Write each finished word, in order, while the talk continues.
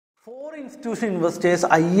Four institutional investors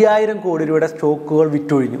 5000 കോടി രൂപയുടെ സ്റ്റോക്കുകൾ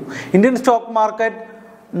വിറ്റൊഴിഞ്ഞു. ഇന്ത്യൻ സ്റ്റോക്ക് മാർക്കറ്റ്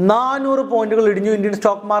 400 പോയിന്റുകൾ ഇടിഞ്ഞു. Indian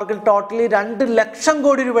stock market totally 2 lakh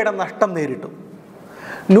crore രൂപയുടെ നഷ്ടം നേരിട്ടു.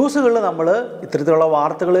 ന്യൂസുകളിൽ നമ്മൾ ഇത്തരത്തിലുള്ള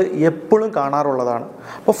വാർത്തകൾ എപ്പോഴും കാണാറുള്ളതാണ്.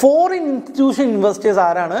 അപ്പോൾ ഫോറിൻ ഇൻസ്റ്റിറ്റ്യൂഷൻ ഇൻവെസ്റ്റേഴ്സ്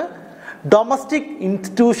ആരാണ്? ഡൊമസ്റ്റിക്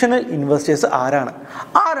ഇൻസ്റ്റിറ്റ്യൂഷണൽ ഇൻവെസ്റ്റേഴ്സ്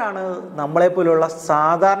ആരാണ് നമ്മളെപ്പോലുള്ള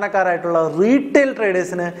സാധാരണക്കാരായിട്ടുള്ള റീറ്റെയിൽ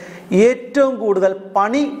ട്രേഡേഴ്സിന് ഏറ്റവും കൂടുതൽ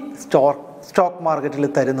പണി സ്റ്റോക്ക് മാർക്കറ്റിൽ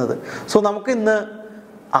തരുന്നത്. സോ നമുക്ക് ഇന്ന്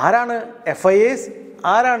ആരാണ് FIIs,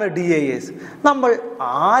 ആരാണ് DIIs, നമ്മൾ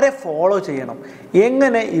ആരെ ഫോളോ ചെയ്യണം,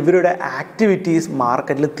 എങ്ങനെ ഇവരുടെ ആക്ടിവിറ്റീസ്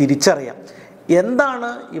മാർക്കറ്റിൽ തിരിച്ചറിയാം,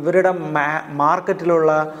 എന്താണ് ഇവരുടെ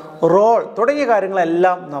മാർക്കറ്റിലുള്ള റോൾ തുടങ്ങിയ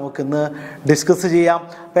കാര്യങ്ങളെല്ലാം നമുക്കിന്ന് ഡിസ്കസ് ചെയ്യാം.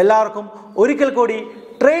 അപ്പോൾ എല്ലാവർക്കും ഒരിക്കൽ കൂടി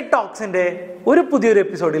ട്രേഡ് ടോക്സിൻ്റെ ഒരു പുതിയൊരു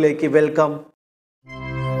എപ്പിസോഡിലേക്ക് വെൽക്കം.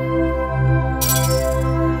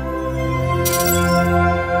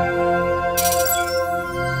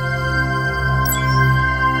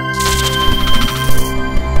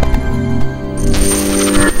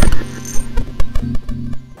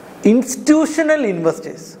 Institutional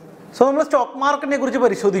investors. സോ നമ്മൾ സ്റ്റോക്ക് മാർക്കറ്റിനെ കുറിച്ച്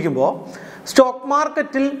പരിശോധിക്കുമ്പോൾ സ്റ്റോക്ക്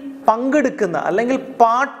മാർക്കറ്റിൽ പങ്കെടുക്കുന്ന അല്ലെങ്കിൽ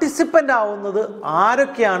പാർട്ടിസിപ്പൻ്റ് ആവുന്നത്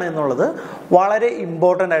ആരൊക്കെയാണ് എന്നുള്ളത് വളരെ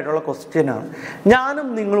ഇമ്പോർട്ടൻ്റ് ആയിട്ടുള്ള ക്വസ്റ്റ്യനാണ്. ഞാനും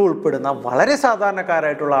നിങ്ങളും ഉൾപ്പെടുന്ന വളരെ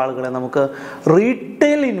സാധാരണക്കാരായിട്ടുള്ള ആളുകളെ നമുക്ക്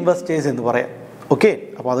റീറ്റെയിൽ ഇൻവെസ്റ്റേഴ്സ് എന്ന് പറയാം. ഓക്കെ,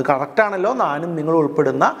 അപ്പോൾ അത് കറക്റ്റാണല്ലോ. ഞാനും നിങ്ങൾ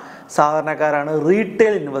ഉൾപ്പെടുന്ന സാധാരണക്കാരാണ്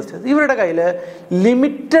റീറ്റെയിൽ ഇൻവെസ്റ്റേഴ്സ്. ഇവരുടെ കയ്യിൽ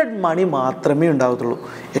ലിമിറ്റഡ് മണി മാത്രമേ ഉണ്ടാകത്തുള്ളൂ.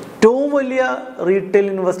 ഏറ്റവും വലിയ റീറ്റെയിൽ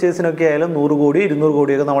ഇൻവെസ്റ്റേഴ്സിനൊക്കെ ആയാലും 100 കോടി 200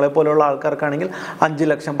 കോടിയൊക്കെ നമ്മളെ പോലെയുള്ള ആൾക്കാർക്കാണെങ്കിൽ 5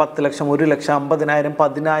 ലക്ഷം 10 ലക്ഷം 1 ലക്ഷം 50,000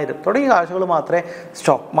 10,000 തുടങ്ങിയ കാശുകൾ മാത്രമേ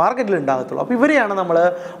സ്റ്റോക്ക് മാർക്കറ്റിൽ ഉണ്ടാകത്തുള്ളൂ. അപ്പോൾ ഇവരെയാണ് നമ്മൾ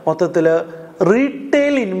മൊത്തത്തിൽ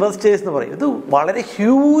റീറ്റെയിൽ ഇൻവെസ്റ്റേഴ്സ് എന്ന് പറയും. ഇത് വളരെ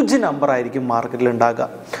ഹ്യൂജ് നമ്പർ ആയിരിക്കും മാർക്കറ്റിൽ ഉണ്ടാകുക.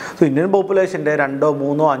 സോ ഇന്ത്യൻ പോപ്പുലേഷൻ്റെ 2,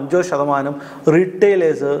 3, 5%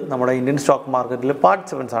 റീറ്റെയിലേഴ്സ് നമ്മുടെ ഇന്ത്യൻ സ്റ്റോക്ക് മാർക്കറ്റിൽ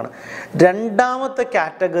പാർട്ടിസിപ്പൻസ് ആണ്. രണ്ടാമത്തെ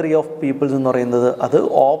കാറ്റഗറി ഓഫ് പീപ്പിൾസ് എന്ന് പറയുന്നത് അത്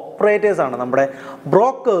ഓപ്പറേറ്റേഴ്സ് ആണ്. നമ്മുടെ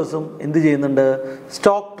ബ്രോക്കേഴ്സും എന്ത് ചെയ്യുന്നുണ്ട്?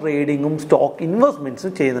 സ്റ്റോക്ക് ട്രേഡിങ്ങും സ്റ്റോക്ക്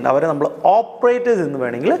ഇൻവെസ്റ്റ്മെൻറ്റ്സും ചെയ്യുന്നുണ്ട്. അവരെ നമ്മൾ ഓപ്പറേറ്റേഴ്സ് എന്ന്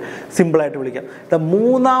വേണമെങ്കിൽ സിമ്പിളായിട്ട് വിളിക്കാം.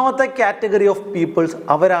 മൂന്നാമത്തെ കാറ്റഗറി ഓഫ് പീപ്പിൾസ്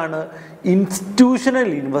അവരാണ് ഇൻസ്റ്റിറ്റ്യൂഷണൽ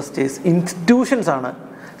ഇൻവെസ്റ്റേഴ്സ്. ഇൻസ്റ്റിറ്റ്യൂഷൻസ് ആണ്.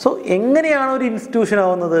 സോ എങ്ങനെയാണ് ഒരു ഇൻസ്റ്റിറ്റ്യൂഷൻ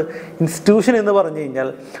ആവുന്നത്? ഇൻസ്റ്റിറ്റ്യൂഷൻ എന്ന് പറഞ്ഞു കഴിഞ്ഞാൽ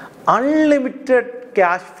അൺലിമിറ്റഡ്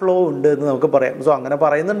ക്യാഷ് ഫ്ലോ ഉണ്ട് എന്ന് നമുക്ക് പറയാം. സോ അങ്ങനെ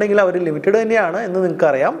പറയുന്നുണ്ടെങ്കിൽ അവർ ലിമിറ്റഡ് തന്നെയാണ് എന്ന്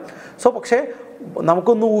നിങ്ങൾക്കറിയാം. സോ പക്ഷേ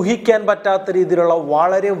നമുക്കൊന്നും ഊഹിക്കാൻ പറ്റാത്ത രീതിയിലുള്ള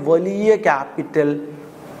വളരെ വലിയ ക്യാപിറ്റൽ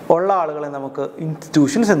ഉള്ള ആളുകളെ നമുക്ക്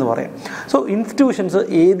ഇൻസ്റ്റിറ്റ്യൂഷൻസ് എന്ന് പറയാം. സോ ഇൻസ്റ്റിറ്റ്യൂഷൻസ്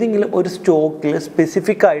ഏതെങ്കിലും ഒരു സ്റ്റോക്കിൽ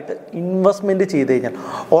സ്പെസിഫിക് ആയിട്ട് ഇൻവെസ്റ്റ്മെൻറ്റ് ചെയ്ത് കഴിഞ്ഞാൽ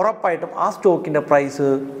ഉറപ്പായിട്ടും ആ സ്റ്റോക്കിൻ്റെ പ്രൈസ്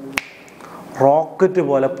റോക്കറ്റ്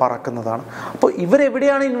പോലെ പറക്കുന്നതാണ്. അപ്പോൾ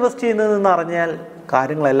ഇവരെവിടെയാണ് ഇൻവെസ്റ്റ് ചെയ്യുന്നതെന്ന് അറിഞ്ഞാൽ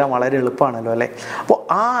കാര്യങ്ങളെല്ലാം വളരെ എളുപ്പമാണല്ലോ അല്ലേ. അപ്പോൾ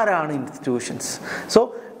ആരാണ് ഇൻസ്റ്റിറ്റ്യൂഷൻസ്? സോ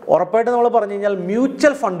ഉറപ്പായിട്ട് നമ്മൾ പറഞ്ഞു കഴിഞ്ഞാൽ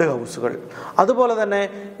മ്യൂച്വൽ ഫണ്ട് ഹൗസുകൾ, അതുപോലെ തന്നെ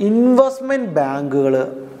ഇൻവെസ്റ്റ്മെൻറ്റ് ബാങ്കുകൾ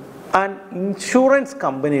ആൻഡ് ഇൻഷുറൻസ്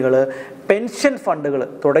കമ്പനികൾ, പെൻഷൻ ഫണ്ടുകൾ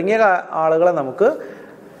തുടങ്ങിയ ആളുകളെ നമുക്ക്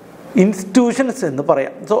ഇൻസ്റ്റിറ്റ്യൂഷൻസ് എന്ന്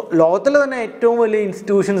പറയാം. സോ ലോകത്തിലെ തന്നെ ഏറ്റവും വലിയ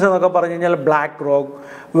ഇൻസ്റ്റിറ്റ്യൂഷൻസ് എന്നൊക്കെ പറഞ്ഞു കഴിഞ്ഞാൽ black rock,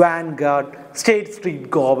 vanguard, state street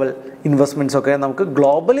global investments ഒക്കെ നമുക്ക്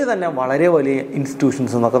ഗ്ലോബലി തന്നെ വളരെ വലിയ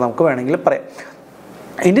ഇൻസ്റ്റിറ്റ്യൂഷൻസ് എന്നൊക്കെ നമുക്ക് വേണമെങ്കിൽ പറയാം.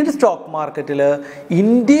 ഇന്ത്യൻ സ്റ്റോക്ക് മാർക്കറ്റിൽ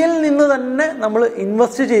ഇന്ത്യയിൽ നിന്ന് തന്നെ നമ്മൾ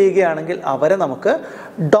ഇൻവെസ്റ്റ് ചെയ്യുകയാണെങ്കിൽ അവരെ നമുക്ക്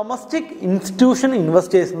ഡൊമസ്റ്റിക് ഇൻസ്റ്റിറ്റ്യൂഷൻ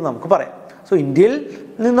ഇൻവെസ്റ്റേഴ്സ് എന്ന് നമുക്ക് പറയാം. സോ ഇന്ത്യയിൽ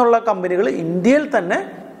നിന്നുള്ള കമ്പനികൾ ഇന്ത്യയിൽ തന്നെ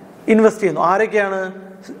ഇൻവെസ്റ്റ് ചെയ്യുന്നു. ആരൊക്കെയാണ്?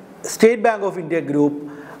 State bank of India group,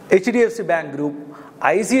 HDFC bank group,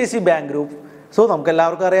 ICICI bank group. So നമുക്ക്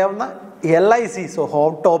എല്ലാവർക്കും അറിയാവുന്ന LIC. സോ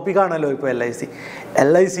ഹോട്ട് ടോപ്പിക്കാണല്ലോ ഇപ്പോൾ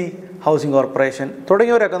LIC ഹൗസിംഗ് കോർപ്പറേഷൻ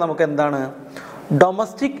തുടങ്ങിയവരൊക്കെ നമുക്ക് എന്താണ്?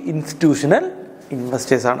 ഡൊമസ്റ്റിക് ഇൻസ്റ്റിറ്റ്യൂഷണൽ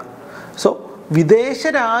ഇൻവെസ്റ്റേഴ്സ് ആണ്. സോ വിദേശ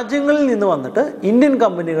രാജ്യങ്ങളിൽ നിന്ന് വന്നിട്ട് ഇന്ത്യൻ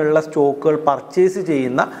കമ്പനികളിലെ സ്റ്റോക്കുകൾ പർച്ചേസ്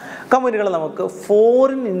ചെയ്യുന്ന കമ്പനികൾ നമുക്ക്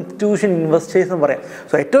ഫോറിൻ ഇൻസ്റ്റിറ്റ്യൂഷൻ ഇൻവെസ്റ്റേഴ്സ് എന്ന് പറയാം.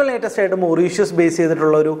 സോ ഏറ്റവും ലേറ്റസ്റ്റ് ആയിട്ട് മൊറീഷ്യസ് ബേസ്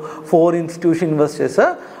ചെയ്തിട്ടുള്ള ഒരു foreign institution investors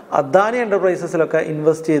Adani എൻ്റർപ്രൈസസിലൊക്കെ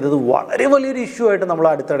invest ചെയ്തത് വളരെ വലിയൊരു ഇഷ്യൂ ആയിട്ട് നമ്മൾ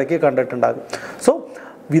അടുത്തിടയ്ക്ക് കണ്ടിട്ടുണ്ടാകും. സോ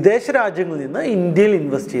വിദേശ രാജ്യങ്ങളിൽ നിന്ന് ഇന്ത്യയിൽ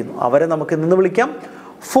ഇൻവെസ്റ്റ് ചെയ്യുന്നു. അവരെ നമുക്ക് ഇന്ന് വിളിക്കാം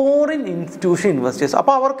ഫോറിൻ ഇൻസ്റ്റിറ്റ്യൂഷൻ ഇൻവെസ്റ്റേഴ്സ്.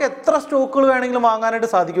 അപ്പോൾ അവർക്ക് എത്ര സ്റ്റോക്കുകൾ വേണമെങ്കിലും വാങ്ങാനായിട്ട്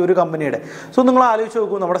സാധിക്കും ഒരു കമ്പനിയുടെ. സോ നിങ്ങൾ ആലോചിച്ച്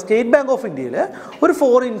നോക്കൂ, നമ്മുടെ സ്റ്റേറ്റ് ബാങ്ക് ഓഫ് ഇന്ത്യയിൽ ഒരു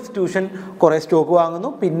ഫോറിൻ ഇൻസ്റ്റിറ്റ്യൂഷൻ കുറേ സ്റ്റോക്ക് വാങ്ങുന്നു,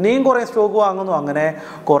 പിന്നെയും കുറേ സ്റ്റോക്ക് വാങ്ങുന്നു. അങ്ങനെ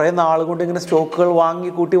കുറേ നാൾ കൊണ്ട് ഇങ്ങനെ സ്റ്റോക്കുകൾ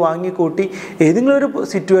വാങ്ങിക്കൂട്ടി ഏതെങ്കിലും ഒരു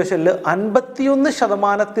സിറ്റുവേഷനിൽ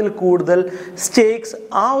 51% കൂടുതൽ സ്റ്റേക്സ്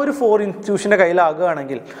ആ ഒരു ഫോറിൻ ഇൻസ്റ്റിറ്റ്യൂഷൻ്റെ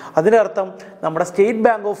കയ്യിലാകുകയാണെങ്കിൽ അതിൻ്റെ അർത്ഥം നമ്മുടെ state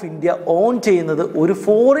bank of India on ചെയ്യുന്നത് ഒരു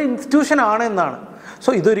ഫോറിൻ ഇൻസ്റ്റിറ്റ്യൂഷൻ ആണ് എന്നാണ്.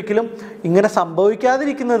 സോ ഇതൊരിക്കലും ഇങ്ങനെ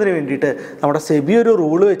സംഭവിക്കാതിരിക്കുന്നതിന് വേണ്ടിയിട്ട് നമ്മുടെ സെബി ഒരു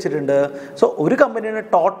റൂള് വെച്ചിട്ടുണ്ട്. സോ ഒരു കമ്പനിയുടെ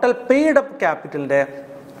ടോട്ടൽ പെയ്ഡ് അപ്പ് ക്യാപിറ്റലിൻ്റെ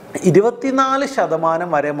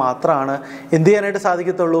 24% വരെ മാത്രമാണ് എന്ത് ചെയ്യാനായിട്ട്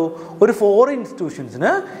സാധിക്കത്തുള്ളൂ, ഒരു ഫോറിൻ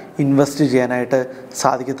ഇൻസ്റ്റിറ്റ്യൂഷൻസിന് ഇൻവെസ്റ്റ് ചെയ്യാനായിട്ട്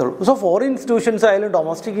സാധിക്കത്തുള്ളൂ. സോ ഫോറിൻ ഇൻസ്റ്റിറ്റ്യൂഷൻസ് ആയാലും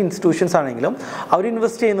ഡൊമസ്റ്റിക് ഇൻസ്റ്റിറ്റ്യൂഷൻസ് ആണെങ്കിലും അവർ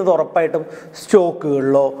ഇൻവെസ്റ്റ് ചെയ്യുന്നത് ഉറപ്പായിട്ടും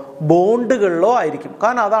സ്റ്റോക്കുകളിലോ ബോണ്ടുകളിലോ ആയിരിക്കും.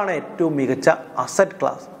 കാരണം അതാണ് ഏറ്റവും മികച്ച അസറ്റ്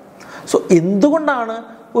ക്ലാസ്. സോ എന്തുകൊണ്ടാണ്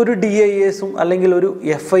ഒരു DIAസും അല്ലെങ്കിൽ ഒരു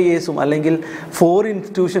FIAസും അല്ലെങ്കിൽ ഫോറിൻ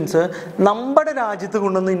ഇൻസ്റ്റിറ്റ്യൂഷൻസ് നമ്മുടെ രാജ്യത്ത്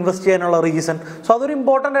കൊണ്ടുവന്ന് ഇൻവെസ്റ്റ് ചെയ്യാനുള്ള റീസൺ? സോ അതൊരു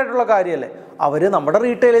ഇമ്പോർട്ടൻ്റ് ആയിട്ടുള്ള കാര്യമല്ലേ. അവർ നമ്മുടെ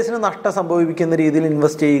റീറ്റെയിലേഴ്സിന് നഷ്ടം സംഭവിക്കുന്ന രീതിയിൽ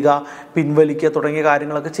ഇൻവെസ്റ്റ് ചെയ്യുക, പിൻവലിക്കുക തുടങ്ങിയ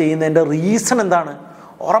കാര്യങ്ങളൊക്കെ ചെയ്യുന്നതിൻ്റെ റീസൺ എന്താണ്?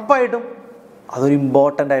 ഉറപ്പായിട്ടും അതൊരു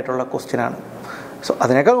ഇമ്പോർട്ടൻ്റ് ആയിട്ടുള്ള ക്വസ്റ്റ്യനാണ്. സോ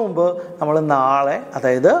അതിനേക്കാൾ മുമ്പ് നമ്മൾ നാളെ,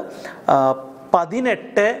 അതായത്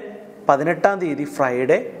 18-ാം തീയതി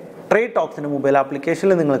ഫ്രൈഡേ, ട്രേഡ് ടോക്സിൻ്റെ മൊബൈൽ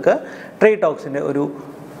ആപ്ലിക്കേഷനിൽ നിങ്ങൾക്ക് ട്രേഡ് ടോക്സിൻ്റെ ഒരു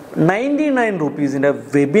 99 രൂപീസിൻ്റെ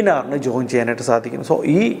വെബിനാറിന് ജോയിൻ ചെയ്യാനായിട്ട് സാധിക്കും. സോ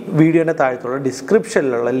ഈ വീഡിയോയുടെ താഴത്തുള്ള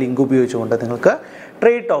ഡിസ്ക്രിപ്ഷനിലുള്ള ലിങ്ക് ഉപയോഗിച്ചുകൊണ്ട് നിങ്ങൾക്ക്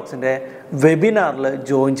ട്രേഡ് ടോക്സിൻ്റെ വെബിനാറിൽ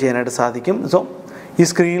ജോയിൻ ചെയ്യാനായിട്ട് സാധിക്കും. സോ ഈ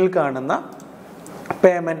സ്ക്രീനിൽ കാണുന്ന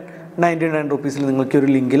പേയ്മെൻറ്റ് 99 രൂപീസിൽ നിങ്ങൾക്ക് ഒരു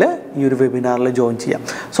ലിങ്കിൽ ഈ ഒരു വെബിനാറിൽ ജോയിൻ ചെയ്യാം.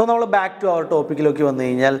 സോ നമ്മൾ ബാക്ക് ടു അവർ ടോപ്പിക്കിലേക്ക് വന്നു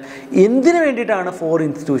കഴിഞ്ഞാൽ, എന്തിനു വേണ്ടിയിട്ടാണ് ഫോറിൻ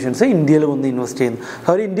ഇൻസ്റ്റിറ്റ്യൂഷൻസ് ഇന്ത്യയിൽ വന്ന് ഇൻവെസ്റ്റ് ചെയ്യുന്നത്?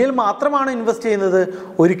 അവർ ഇന്ത്യയിൽ മാത്രമാണ് ഇൻവെസ്റ്റ് ചെയ്യുന്നത്?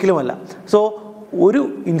 ഒരിക്കലുമല്ല. സോ ഒരു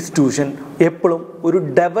ഇൻസ്റ്റിറ്റ്യൂഷൻ എപ്പോഴും ഒരു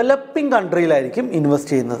ഡെവലപ്പിംഗ് കൺട്രിയിലായിരിക്കും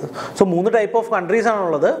ഇൻവെസ്റ്റ് ചെയ്യുന്നത്. സോ 3 ടൈപ്പ് ഓഫ് കൺട്രീസ്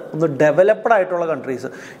ആണുള്ളത്. ഒന്ന് ഡെവലപ്ഡ് ആയിട്ടുള്ള കൺട്രീസ്,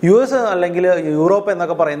 US അല്ലെങ്കിൽ യൂറോപ്പ്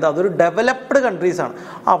എന്നൊക്കെ പറയുന്നത് അതൊരു ഡെവലപ്ഡ് കൺട്രീസാണ്.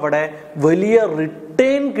 അവിടെ വലിയ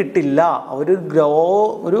റിട്ടേൺ കിട്ടില്ല,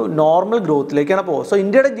 ഒരു നോർമൽ ഗ്രോത്തിലേക്കാണ് പോകുക. സോ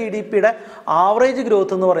ഇന്ത്യയുടെ GDPയുടെ ആവറേജ്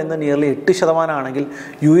ഗ്രോത്ത് എന്ന് പറയുന്നത് നിയർലി 8% ആണെങ്കിൽ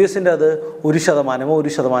US-ൻ്റെ അത് 1%,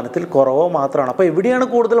 1%-ൽ കുറവോ മാത്രമാണ്. അപ്പോൾ എവിടെയാണ്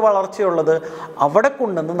കൂടുതൽ വളർച്ചയുള്ളത്? അവിടെ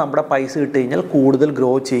കൊണ്ടുവന്ന് നമ്മുടെ പൈസ ഇട്ട് കഴിഞ്ഞാൽ കൂടുതൽ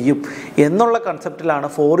ഗ്രോ ചെയ്യും എന്നുള്ള കൺസെപ്റ്റിലാണ്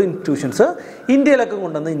ഫോറിൻ ഇൻസ്റ്റിറ്റ്യൂഷൻസ് ഇന്ത്യയിലൊക്കെ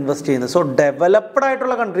കൊണ്ടുവന്ന് ഇൻവെസ്റ്റ് ചെയ്യുന്നത്. സോ ഡെവലപ്ഡ്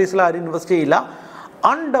ആയിട്ടുള്ള കൺട്രീസിൽ ആരും ഇൻവെസ്റ്റ് ചെയ്യില്ല,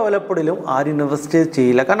 അൺഡെവലപ്ഡിലും ആരും ഇൻവെസ്റ്റ്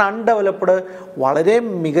ചെയ്യില്ല. കാരണം അൺഡെവലപ്ഡ് വളരെ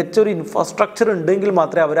മികച്ചൊരു ഇൻഫ്രാസ്ട്രക്ചർ ഉണ്ടെങ്കിൽ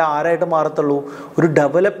മാത്രമേ അവർ ആരായിട്ട് മാറത്തുള്ളൂ, ഒരു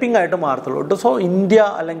ഡെവലപ്പിംഗ് ആയിട്ട് മാറത്തുള്ളൂ. സോ ഇന്ത്യ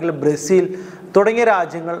അല്ലെങ്കിൽ ബ്രസീൽ തുടങ്ങിയ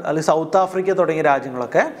രാജ്യങ്ങൾ, അല്ലെങ്കിൽ സൗത്ത് ആഫ്രിക്ക തുടങ്ങിയ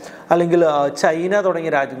രാജ്യങ്ങളൊക്കെ, അല്ലെങ്കിൽ ചൈന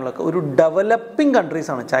തുടങ്ങിയ രാജ്യങ്ങളൊക്കെ ഒരു ഡെവലപ്പിംഗ്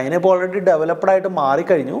കൺട്രീസാണ്. ചൈന ഇപ്പോൾ ഓൾറെഡി ഡെവലപ്ഡ് ആയിട്ട്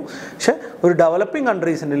മാറിക്കഴിഞ്ഞു. പക്ഷേ ഒരു ഡെവലപ്പിംഗ്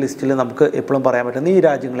കൺട്രീസിൻ്റെ ലിസ്റ്റിൽ നമുക്ക് എപ്പോഴും പറയാൻ പറ്റുന്നത് ഈ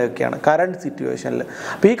രാജ്യങ്ങളെയൊക്കെയാണ് കറണ്ട് സിറ്റുവേഷനിൽ.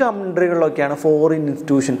 അപ്പോൾ ഈ കൺട്രികളിലൊക്കെയാണ് ഫോറിൻ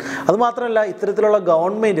ഇൻസ്റ്റിറ്റ്യൂഷൻ. അതുമാത്രമല്ല, ഇത്തരത്തിലുള്ള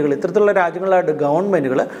ഗവൺമെൻറ്റുകൾ, ഇത്തരത്തിലുള്ള രാജ്യങ്ങളിലായിട്ട്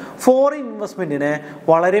ഗവൺമെൻറ്റുകൾ ഫോറിൻ ഇൻവെസ്റ്റ്മെൻറ്റിനെ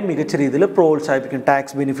വളരെ മികച്ച രീതിയിൽ പ്രോത്സാഹിപ്പിക്കും.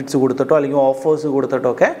 ടാക്സ് ബെനിഫിറ്റ്സ് കൊടുത്തിട്ടോ അല്ലെങ്കിൽ ഓഫേഴ്സ് കൊടുത്തിട്ടോ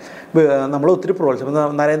ഒക്കെ നമ്മൾ ഒത്തിരി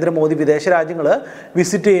പ്രോത്സാഹിപ്പിക്കും. നരേന്ദ്രമോദി വിദേശ രാജ്യങ്ങൾ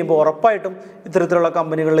വിസിറ്റ് ചെയ്യുമ്പോൾ ഉറപ്പായിട്ടും ഇത്തരത്തിലുള്ള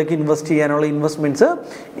കമ്പനികളിലേക്ക് ഇൻവെസ്റ്റ് ചെയ്യാനുള്ള ഇൻവെസ്റ്റ്മെൻറ്റ്സ്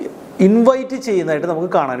ഇൻവൈറ്റ് ചെയ്യുന്നതായിട്ട് നമുക്ക്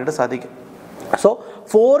കാണാനായിട്ട് സാധിക്കും. സോ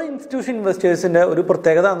ഫോറിൻ ഇൻസ്റ്റിറ്റ്യൂഷൻ ഇൻവെസ്റ്റേഴ്സിൻ്റെ ഒരു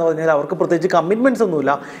പ്രത്യേകത എന്ന് പറഞ്ഞാൽ അവർക്ക് പ്രത്യേകിച്ച് കമ്മിറ്റ്മെൻറ്റ്സ്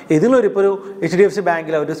ഒന്നുമില്ല. ഇപ്പോൾ ഒരു HDFC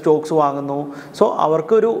ബാങ്കിൽ അവർ സ്റ്റോക്സ് വാങ്ങുന്നു. സോ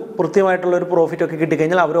അവർക്കൊരു കൃത്യമായിട്ടുള്ളൊരു പ്രോഫിറ്റ് ഒക്കെ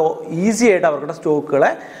കിട്ടിക്കഴിഞ്ഞാൽ അവർ ഈസി ആയിട്ട് അവരുടെ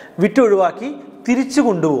സ്റ്റോക്കുകളെ വിറ്റൊഴിവാക്കി തിരിച്ചു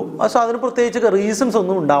കൊണ്ടുപോകും. സോ അതിന് പ്രത്യേകിച്ച് റീസൺസ്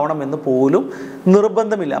ഒന്നും ഉണ്ടാവണമെന്ന് പോലും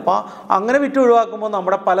നിർബന്ധമില്ല. അപ്പോൾ അങ്ങനെ വിറ്റ് ഒഴിവാക്കുമ്പോൾ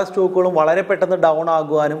നമ്മുടെ പല സ്റ്റോക്കുകളും വളരെ പെട്ടെന്ന് ഡൗൺ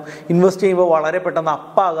ആകുവാനും ഇൻവെസ്റ്റ് ചെയ്യുമ്പോൾ വളരെ പെട്ടെന്ന്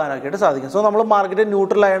അപ്പാകാനൊക്കെ ആയിട്ട് സാധിക്കും. സോ നമ്മൾ മാർക്കറ്റ്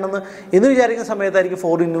ന്യൂട്രൽ ആണെന്ന് വിചാരിക്കുന്ന സമയത്തായിരിക്കും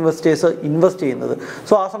ഫോറിൻ ഇൻവെസ്റ്റേഴ്സ് ഇൻവെസ്റ്റ് ചെയ്യുന്നത്.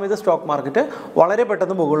 സോ ആ സമയത്ത് സ്റ്റോക്ക് മാർക്കറ്റ് വളരെ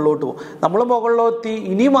പെട്ടെന്ന് മുകളിലോട്ട് പോകും. നമ്മൾ മുകളിലോട്ട്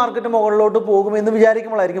ഇനി മാർക്കറ്റ് മുകളിലോട്ട് പോകുമെന്ന്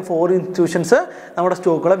വിചാരിക്കുമ്പോഴായിരിക്കും ഫോറിൻ ഇൻസ്റ്റിറ്റ്യൂഷൻസ് നമ്മുടെ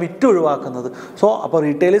സ്റ്റോക്കുകളെ വിറ്റ് ഒഴിവാക്കുന്നത്. സോ അപ്പോൾ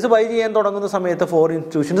റീറ്റെയിലേഴ്സ് ബൈ ചെയ്യാൻ തുടങ്ങുന്ന സമയത്ത് ഫോറിൻ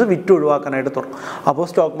ഇൻസ്റ്റിറ്റ്യൂഷൻസ് വിറ്റ് ഒഴിവാക്കാനായിട്ട് തുടങ്ങും. അപ്പോൾ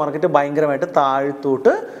സ്റ്റോക്ക് മാർക്കറ്റ് ഭയങ്കരമായിട്ട്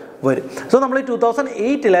താഴ്ത്തോട്ട് വരും. സോ നമ്മൾ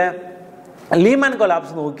 2008-ലെ ലീമാൻ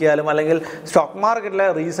കൊലാപ്സ് നോക്കിയാലും അല്ലെങ്കിൽ സ്റ്റോക്ക് മാർക്കറ്റിലെ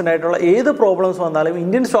റീസെൻ്റ് ആയിട്ടുള്ള ഏത് പ്രോബ്ലംസ് വന്നാലും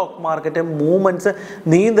ഇന്ത്യൻ സ്റ്റോക്ക് മാർക്കറ്റ് മൂവ്മെൻറ്റ്സ്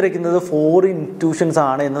നിയന്ത്രിക്കുന്നത് ഫോറിൻ ഇൻസ്റ്റിറ്റ്യൂഷൻസ്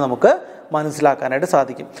ആണ് എന്ന് നമുക്ക് മനസ്സിലാക്കാനായിട്ട്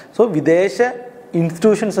സാധിക്കും. സോ വിദേശ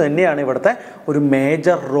ഇൻസ്റ്റിറ്റ്യൂഷൻസ് തന്നെയാണ് ഇവിടുത്തെ ഒരു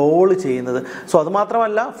മേജർ റോള് ചെയ്യുന്നത്. സോ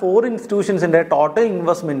അതുമാത്രമല്ല, ഫോറിൻ ഇൻസ്റ്റിറ്റ്യൂഷൻസിൻ്റെ ടോട്ടൽ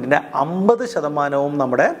ഇൻവെസ്റ്റ്മെൻറ്റിൻ്റെ 50%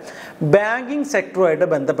 നമ്മുടെ ബാങ്കിങ് സെക്ടറുമായിട്ട്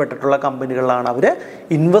ബന്ധപ്പെട്ടിട്ടുള്ള കമ്പനികളിലാണ് അവർ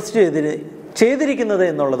ഇൻവെസ്റ്റ് ചെയ്തിരിക്കുന്നത്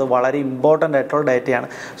എന്നുള്ളത് വളരെ ഇമ്പോർട്ടൻ്റ് ആയിട്ടുള്ള ഡേറ്റയാണ്.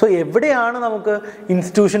 സോ എവിടെയാണ് നമുക്ക്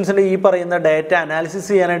ഇൻസ്റ്റിറ്റ്യൂഷൻസിൻ്റെ ഈ പറയുന്ന ഡേറ്റ അനാലിസിസ്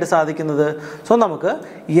ചെയ്യാനായിട്ട് സാധിക്കുന്നത്? സോ നമുക്ക്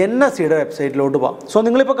NSEയുടെ വെബ്സൈറ്റിലോട്ട് പോകാം. സോ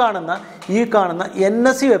നിങ്ങളിപ്പോൾ കാണുന്ന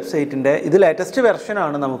NSE വെബ്സൈറ്റിൻ്റെ ഇത് ലേറ്റസ്റ്റ്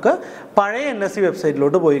വെർഷനാണ്. നമുക്ക് പഴയ NSE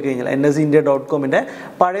വെബ്സൈറ്റിലോട്ട് പോയി കഴിഞ്ഞാൽ NSEindia.comൻ്റെ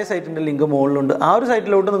പഴയ സൈറ്റിൻ്റെ ലിങ്ക് മുകളിലുണ്ട്. ആ ഒരു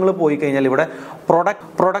സൈറ്റിലോട്ട് നിങ്ങൾ പോയി കഴിഞ്ഞാൽ ഇവിടെ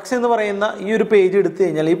പ്രൊഡക്ട്സ് എന്ന് പറയുന്ന ഈ ഒരു പേജ് എടുത്തു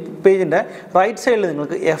കഴിഞ്ഞാൽ ഈ പേജിൻ്റെ റൈറ്റ് സൈഡിൽ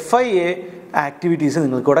നിങ്ങൾക്ക് FIA ആക്ടിവിറ്റീസ്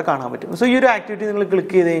നിങ്ങൾക്ക് ഇവിടെ കാണാൻ പറ്റും. സോ ഈ ഒരു ആക്ടിവിറ്റി നിങ്ങൾ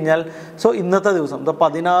ക്ലിക്ക് ചെയ്ത് കഴിഞ്ഞാൽ ഇന്നത്തെ ദിവസം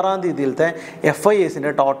 16-ാം തീയതിയിലത്തെ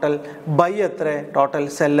FIAസിൻ്റെ ടോട്ടൽ ബൈ എത്ര, ടോട്ടൽ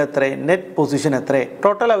സെൽ എത്ര, നെറ്റ് പൊസിഷൻ എത്ര,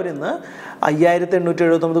 ടോട്ടൽ അവരിന്ന്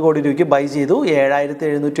 5879 കോടി രൂപയ്ക്ക് ബൈ ചെയ്തു,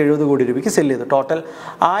 7770 കോടി രൂപയ്ക്ക് സെല് ചെയ്തു. ടോട്ടൽ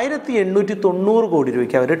 1890 കോടി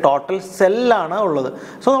രൂപയ്ക്ക് അവർ ടോട്ടൽ സെല്ലാണ് ഉള്ളത്.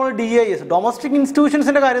 സോ നമ്മൾ DIS ഡൊമസ്റ്റിക്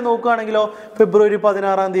ഇൻസ്റ്റിറ്റ്യൂഷൻസിൻ്റെ കാര്യം നോക്കുകയാണെങ്കിലോ ഫെബ്രുവരി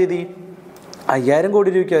 16-ാം തീയതി 5000 കോടി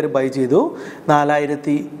രൂപയ്ക്ക് അവർ ബൈ ചെയ്തു,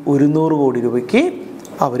 4100 കോടി രൂപയ്ക്ക്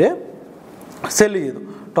അവർ സെല്ല് ചെയ്തു.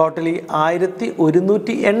 ടോട്ടലി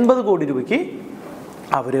 1180 കോടി രൂപയ്ക്ക്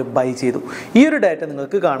അവർ ബൈ ചെയ്തു. ഈ ഒരു ഡാറ്റ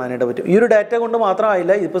നിങ്ങൾക്ക് കാണാനായിട്ട് പറ്റും. ഈ ഒരു ഡാറ്റ കൊണ്ട്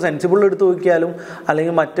മാത്രമായില്ല, ഇപ്പോൾ സെൻസിബിൾ എടുത്ത് നോക്കിയാലും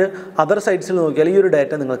അല്ലെങ്കിൽ മറ്റ് അതർ സൈറ്റ്സിൽ നോക്കിയാലും ഈ ഒരു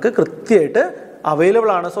ഡാറ്റ നിങ്ങൾക്ക് കൃത്യമായിട്ട് അവൈലബിൾ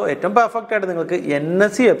ആണ്. സോ ഏറ്റവും പെർഫെക്റ്റ് ആയിട്ട് നിങ്ങൾക്ക്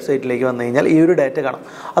NSE വെബ്സൈറ്റിലേക്ക് വന്നു കഴിഞ്ഞാൽ ഈ ഒരു ഡാറ്റ കാണാം.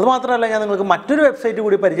 അതുമാത്രമല്ല, ഞാൻ നിങ്ങൾക്ക് മറ്റൊരു വെബ്സൈറ്റ്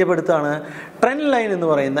കൂടി പരിചയപ്പെടുത്തുകയാണ്. ട്രെൻഡ് ലൈൻ എന്ന്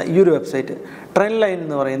പറയുന്ന ഈ ഒരു വെബ്സൈറ്റ്. ട്രെൻഡ് ലൈൻ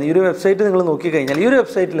എന്ന് പറയുന്ന ഈ ഒരു വെബ്സൈറ്റ് നിങ്ങൾ നോക്കിക്കഴിഞ്ഞാൽ ഈ ഒരു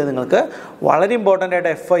വെബ്സൈറ്റിൽ നിങ്ങൾക്ക് വളരെ ഇമ്പോർട്ടൻ്റ്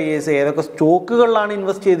ആയിട്ട് FIIs ഏതൊക്കെ സ്റ്റോക്കുകളിലാണ്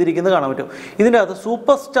ഇൻവെസ്റ്റ് ചെയ്തിരിക്കുന്നത് കാണാൻ പറ്റും. ഇതിൻ്റെ അകത്ത്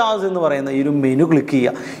സൂപ്പർ സ്റ്റാർസ് എന്ന് പറയുന്ന ഈ ഒരു മെനു ക്ലിക്ക്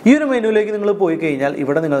ചെയ്യുക. ഈ ഒരു മെനുവിലേക്ക് നിങ്ങൾ പോയി കഴിഞ്ഞാൽ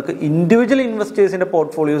ഇവിടെ നിങ്ങൾക്ക് ഇൻഡിവിജ്വൽ ഇൻവെസ്റ്റേഴ്സിൻ്റെ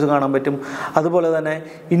പോർട്ട്ഫോളിയോസ് കാണാൻ പറ്റും. അതുപോലെ തന്നെ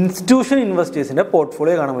ഇൻസ്റ്റിറ്റ്യൂഷൻ ഇൻവെസ്റ്റേഴ്സിൻ്റെ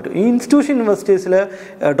പോർട്ട്ഫോളിയോ കാണാൻ പറ്റും. ഈ ഇൻസ്റ്റിറ്റ്യൂഷൻ ഇൻവെസ്റ്റേഴ്സിൽ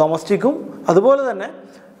ഡൊമസ്റ്റിക്കും അതുപോലെ തന്നെ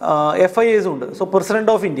FIIs ഉണ്ട്. So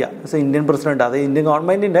president of India, Indian president, അത് ഇന്ത്യൻ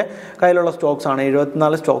ഗവൺമെൻറ്റിൻ്റെ കയ്യിലുള്ള സ്റ്റോക്സ് ആണ്.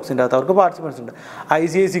 74 സ്റ്റോക്സിൻ്റെ അകത്ത് അവർക്ക് പാർട്ടിസിപ്പൻസ് ഉണ്ട്.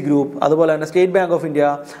 ICICI ഗ്രൂപ്പ്, അതുപോലെ തന്നെ സ്റ്റേറ്റ് ബാങ്ക് ഓഫ് ഇന്ത്യ,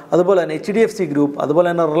 അതുപോലെ തന്നെ HDFC ഗ്രൂപ്പ്, അതുപോലെ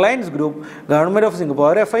തന്നെ Reliance group, government of Singapore,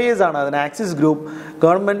 our FIIs ആണ്. അതിന് axis group,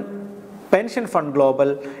 government pension fund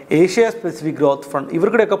global, Asia specific growth fund,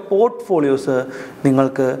 ഇവർക്കുടെയൊക്കെ portfolios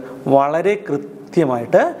നിങ്ങൾക്ക് വളരെ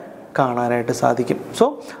കൃത്യമായിട്ട് കാണാനായിട്ട് സാധിക്കും. സോ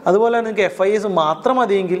അതുപോലെ നിങ്ങൾക്ക് FIIs മാത്രം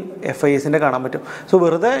മതിയെങ്കിൽ FIIsൻ്റെ കാണാൻ പറ്റും. സോ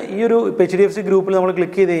വെറുതെ ഈ ഒരു HDFC ഗ്രൂപ്പിൽ നമ്മൾ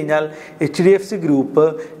ക്ലിക്ക് ചെയ്ത് കഴിഞ്ഞാൽ HDFC ഗ്രൂപ്പ്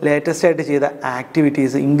ലേറ്റസ്റ്റ് ആയിട്ട് ചെയ്ത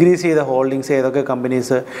ആക്ടിവിറ്റീസ്, ഇൻക്രീസ് ചെയ്ത ഹോൾഡിങ്സ് ഏതൊക്കെ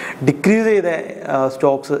കമ്പനീസ്, ഡിക്രീസ് ചെയ്ത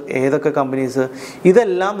സ്റ്റോക്സ് ഏതൊക്കെ കമ്പനീസ്,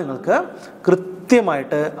 ഇതെല്ലാം നിങ്ങൾക്ക്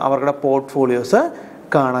കൃത്യമായിട്ട് അവരുടെ പോർട്ട്ഫോളിയോസ്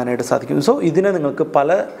കാണാനായിട്ട് സാധിക്കും. സോ ഇതിനെ നിങ്ങൾക്ക്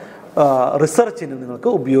പല റിസർച്ചിന് നിങ്ങൾക്ക്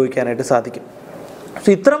ഉപയോഗിക്കാനായിട്ട് സാധിക്കും. സോ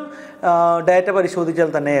ഇത്തരം ഡാറ്റ പരിശോധിച്ചാൽ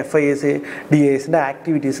തന്നെ FIIs DIIsൻ്റെ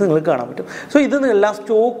ആക്ടിവിറ്റീസ് നിങ്ങൾക്ക് കാണാൻ പറ്റും. സോ ഇത് എല്ലാ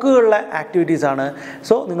സ്റ്റോക്കുകളിലെ ആക്ടിവിറ്റീസാണ്.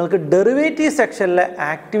 സോ നിങ്ങൾക്ക് ഡെറിവേറ്റീവ് സെക്ഷനിലെ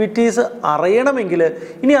ആക്ടിവിറ്റീസ് അറിയണമെങ്കിൽ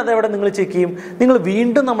ഇനി അതെവിടെ നിങ്ങൾ ചെക്ക് ചെയ്യും? നിങ്ങൾ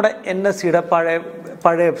വീണ്ടും നമ്മുടെ NSEയുടെ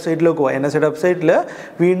പഴയ വെബ്സൈറ്റിലേക്ക് പോകാം. NSEയുടെ വെബ്സൈറ്റിൽ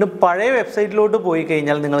വീണ്ടും പഴയ വെബ്സൈറ്റിലോട്ട് പോയി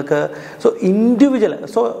കഴിഞ്ഞാൽ നിങ്ങൾക്ക് ഇൻഡിവിജ്വൽ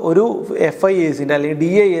ഒരു FIIsൻ്റെ അല്ലെങ്കിൽ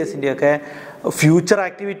DIIsൻ്റെ ഒക്കെ ഫ്യൂച്ചർ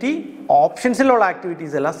ആക്ടിവിറ്റി, ഓപ്ഷൻസിലുള്ള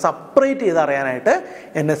ആക്ടിവിറ്റീസ് എല്ലാം സെപ്പറേറ്റ് ചെയ്ത് അറിയാനായിട്ട്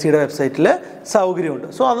NSEയുടെ വെബ്സൈറ്റിൽ സൗകര്യമുണ്ട്.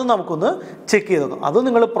 സോ അത് നമുക്കൊന്ന് ചെക്ക് ചെയ്ത് നോക്കാം. അത്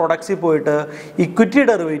നിങ്ങൾ പ്രൊഡക്ട്സിൽ പോയിട്ട് ഇക്വിറ്റി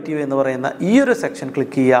ഡെറിവേറ്റീവ് എന്ന് പറയുന്ന ഈ ഒരു സെക്ഷൻ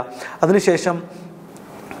ക്ലിക്ക് ചെയ്യുക. അതിനുശേഷം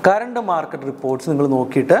കറണ്ട് മാർക്കറ്റ് റിപ്പോർട്ട്സ് നിങ്ങൾ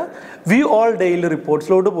നോക്കിയിട്ട് വ്യൂ ഓൾ ഡെയിലി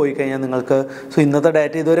റിപ്പോർട്ട്സിലോട്ട് പോയി കഴിഞ്ഞാൽ നിങ്ങൾക്ക് ഇന്നത്തെ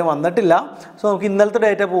ഡാറ്റ ഇതുവരെ വന്നിട്ടില്ല. സോ നമുക്ക് ഇന്നലത്തെ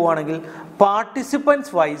ഡാറ്റ പോവുകയാണെങ്കിൽ പാർട്ടിസിപ്പൻസ്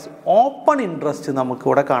വൈസ് ഓപ്പൺ ഇൻട്രസ്റ്റ്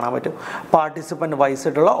നമുക്കിവിടെ കാണാൻ പറ്റും. പാർട്ടിസിപ്പൻറ്റ് വൈസ്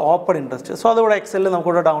ആയിട്ടുള്ള ഓപ്പൺ ഇൻട്രസ്റ്റ്. സോ അതിവിടെ എക്സലിൽ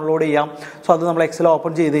നമുക്കിവിടെ ഡൗൺലോഡ് ചെയ്യാം. സോ അത് നമ്മൾ എക്സൽ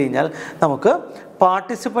ഓപ്പൺ ചെയ്ത് കഴിഞ്ഞാൽ നമുക്ക്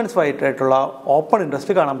പാർട്ടിസിപ്പൻസ് വൈറ്റായിട്ടുള്ള ഓപ്പൺ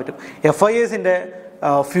ഇൻട്രസ്റ്റ് കാണാൻ പറ്റും. FIIsൻ്റെ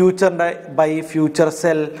ഫ്യൂച്ചറിൻ്റെ ബൈ, ഫ്യൂച്ചർ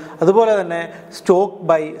സെൽ, അതുപോലെ തന്നെ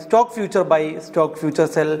stock future by, stock future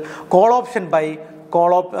cell, call option by,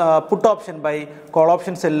 puttu option by, call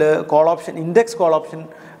option cell, call option index, call option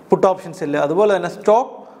puttu option cell, അതുപോലെ തന്നെ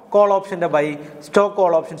stock call ഓപ്ഷൻ്റെ by, stock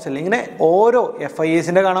call option cell, ഇങ്ങനെ ഓരോ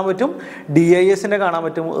FIIsൻ്റെ കാണാൻ പറ്റും, DIIsൻ്റെ കാണാൻ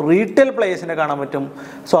പറ്റും, റീറ്റെയിൽ പ്ലേയേഴ്സിൻ്റെ കാണാൻ പറ്റും.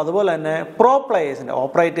 സോ അതുപോലെ തന്നെ പ്രോ പ്ലേയേഴ്സിൻ്റെ,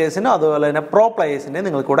 ഓപ്പറേറ്റേഴ്സിന്, അതുപോലെ തന്നെ പ്രോ പ്ലേയേഴ്സിൻ്റെ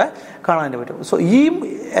നിങ്ങൾക്കൂടെ കാണാൻ പറ്റും. സോ ഈ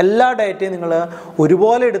എല്ലാ ഡാറ്റയും നിങ്ങൾ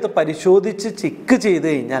ഒരുപോലെ എടുത്ത് പരിശോധിച്ച് ചെക്ക് ചെയ്ത്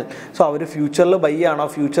കഴിഞ്ഞാൽ അവർ ഫ്യൂച്ചറിൽ ബൈ ആണോ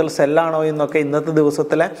ഫ്യൂച്ചറിൽ സെല്ലാണോ എന്നൊക്കെ ഇന്നത്തെ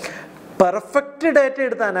ദിവസത്തിലെ പെർഫെക്റ്റ് ഡാറ്റ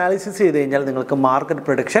എടുത്ത് അനാലിസിസ് ചെയ്ത് കഴിഞ്ഞാൽ നിങ്ങൾക്ക് മാർക്കറ്റ്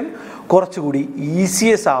പ്രൊഡിക്ഷൻ കുറച്ചുകൂടി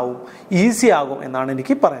ഈസി ആകും എന്നാണ്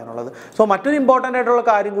എനിക്ക് പറയാനുള്ളത്. സോ മറ്റൊരു ഇമ്പോർട്ടൻ്റ് ആയിട്ടുള്ള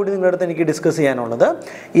കാര്യം കൂടി നിങ്ങളുടെ അടുത്ത് എനിക്ക് ഡിസ്കസ് ചെയ്യാനുള്ളത്,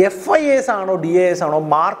 FIIs ആണോ DIIs ആണോ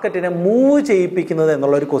മാർക്കറ്റിനെ മൂവ് ചെയ്യിപ്പിക്കുന്നത്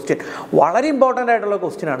എന്നുള്ളൊരു ക്വസ്റ്റ്യൻ വളരെ ഇമ്പോർട്ടൻ്റ് ആയിട്ടുള്ള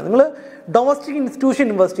ക്വസ്റ്റ്യനാണ്. നിങ്ങൾ ഡൊമസ്റ്റിക് ഇൻസ്റ്റിറ്റ്യൂഷൻ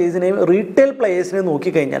ഇൻവെസ്റ്റേഴ്സിനെയും റീറ്റെയിൽ പ്ലേയേഴ്സിനെയും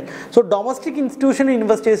നോക്കിക്കഴിഞ്ഞാൽ ഡൊമസ്റ്റിക് ഇൻസ്റ്റിറ്റ്യൂഷൻ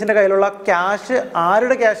ഇൻവെസ്റ്റേഴ്സിൻ്റെ കയ്യിലുള്ള ക്യാഷ്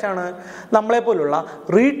ആരുടെ ക്യാഷാണ്? നമ്മളെപ്പോലുള്ള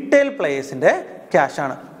റീറ്റെയിൽ പ്ലേയേഴ്സിൻ്റെ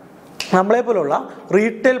ക്യാഷാണ്. നമ്മളെപ്പോലുള്ള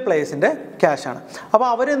റീറ്റെയിൽ പ്ലേയേഴ്സിൻ്റെ ക്യാഷാണ്. അപ്പോൾ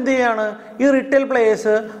അവരെന്ത് ചെയ്യാണ്? ഈ റീറ്റെയിൽ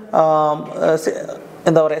പ്ലേയേഴ്സ്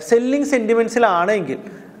സെല്ലിങ് സെൻറ്റിമെൻറ്റ്സിലാണെങ്കിൽ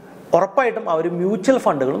ഉറപ്പായിട്ടും അവർ മ്യൂച്വൽ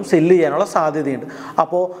ഫണ്ടുകളും സെല്ല് ചെയ്യാനുള്ള സാധ്യതയുണ്ട്.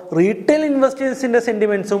 അപ്പോൾ റീറ്റെയിൽ ഇൻവെസ്റ്റേഴ്സിൻ്റെ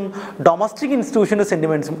സെൻറ്റിമെൻറ്റ്സും ഡൊമസ്റ്റിക് ഇൻസ്റ്റിറ്റ്യൂഷൻ്റെ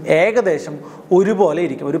സെൻറ്റിമെൻറ്റ്സും ഏകദേശം ഒരുപോലെ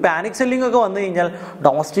ഇരിക്കും. ഒരു പാനിക് സെല്ലിംഗ് ഒക്കെ വന്നു കഴിഞ്ഞാൽ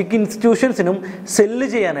ഡൊമസ്റ്റിക് ഇൻസ്റ്റിറ്റ്യൂഷൻസിനും സെല്ല്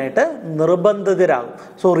ചെയ്യാനായിട്ട് നിർബന്ധിതരാകും.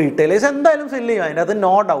 സോ റീറ്റെയിലേഴ്സ് എന്തായാലും സെല്ല് ചെയ്യും, അതിൻ്റെ അത്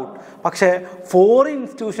നോ ഡൗട്ട്. പക്ഷേ ഫോറിൻ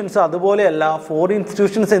ഇൻസ്റ്റിറ്റ്യൂഷൻസ് അതുപോലെയല്ല. ഫോറിൻ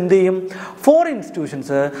ഇൻസ്റ്റിറ്റ്യൂഷൻസ് എന്ത് ചെയ്യും?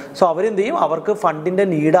 അവരെന്ത് ചെയ്യും? അവർക്ക് ഫണ്ടിൻ്റെ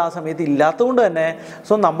നീഡ് ആ സമയത്ത് ഇല്ലാത്തതുകൊണ്ട് തന്നെ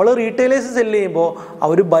നമ്മൾ റീറ്റെയിലേഴ്സ് സെല്ല് ചെയ്യുമ്പോൾ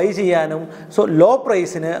അവർ ബൈ ചെയ്യാനും ലോ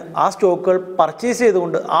പ്രൈസിന് ആ സ്റ്റോക്കുകൾ പർച്ചേസ്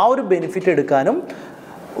ചെയ്തുകൊണ്ട് ആ ഒരു ബെനിഫിറ്റ് എടുക്കാനും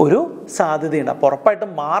ഒരു സാധ്യതയുണ്ട്. അപ്പോൾ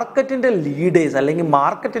ഉറപ്പായിട്ടും മാർക്കറ്റിൻ്റെ ലീഡേഴ്സ് അല്ലെങ്കിൽ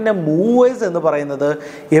മാർക്കറ്റിൻ്റെ മൂവേഴ്സ് എന്ന് പറയുന്നത്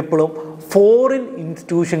എപ്പോഴും ഫോറിൻ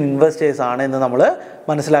ഇൻസ്റ്റിറ്റ്യൂഷൻ ഇൻവെസ്റ്റേഴ്സ് ആണ് എന്ന് നമ്മൾ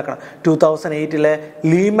മനസ്സിലാക്കണം. 2008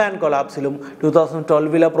 ലീമാൻ കൊളാപ്സിലും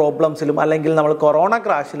 2012 പ്രോബ്ലംസിലും അല്ലെങ്കിൽ നമ്മൾ കൊറോണ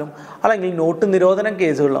ക്രാഷിലും അല്ലെങ്കിൽ നോട്ട് നിരോധനം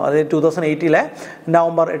കേസുകളിലും, അതായത് 2008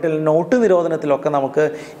 നവംബർ 8 നോട്ട് നിരോധനത്തിലൊക്കെ നമുക്ക്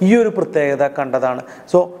ഈ ഒരു പ്രത്യേകത കണ്ടതാണ്.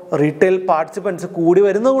 സോ റീറ്റെയിൽ പാർട്ടിസിപ്പൻസ് കൂടി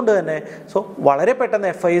വരുന്നതുകൊണ്ട് തന്നെ വളരെ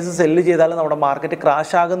പെട്ടെന്ന് FIs സെല്ല് ചെയ്താലും നമ്മുടെ മാർക്കറ്റ്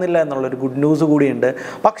ക്രാഷ് ആകുന്നില്ല എന്നുള്ളൊരു ഗുഡ് ന്യൂസ് കൂടിയുണ്ട്.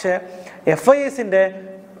 പക്ഷേ FIസിൻ്റെ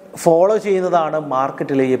ഫോളോ ചെയ്യുന്നതാണ്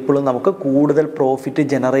മാർക്കറ്റിൽ എപ്പോഴും നമുക്ക് കൂടുതൽ പ്രോഫിറ്റ്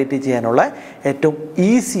ജനറേറ്റ് ചെയ്യാനുള്ള ഏറ്റവും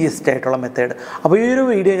ഈസിയസ്റ്റ് ആയിട്ടുള്ള മെത്തേഡ്. അപ്പോൾ ഈ ഒരു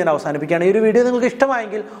വീഡിയോ ഞാൻ അവസാനിപ്പിക്കുകയാണ്. ഈ ഒരു വീഡിയോ നിങ്ങൾക്ക്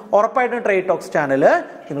ഇഷ്ടമായെങ്കിൽ ഉറപ്പായിട്ടും ട്രേഡ് ടോക്സ് ചാനൽ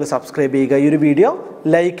നിങ്ങൾ സബ്സ്ക്രൈബ് ചെയ്യുക, ഈ ഒരു വീഡിയോ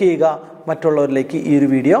ലൈക്ക് ചെയ്യുക, മറ്റുള്ളവരിലേക്ക് ഈ ഒരു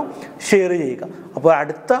വീഡിയോ ഷെയർ ചെയ്യുക. അപ്പോൾ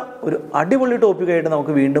അടുത്ത ഒരു അടിപൊളി ടോപ്പിക്കായിട്ട്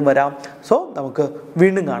നമുക്ക് വീണ്ടും വരാം. സോ നമുക്ക്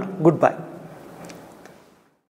വീണ്ടും കാണാം. Good bye.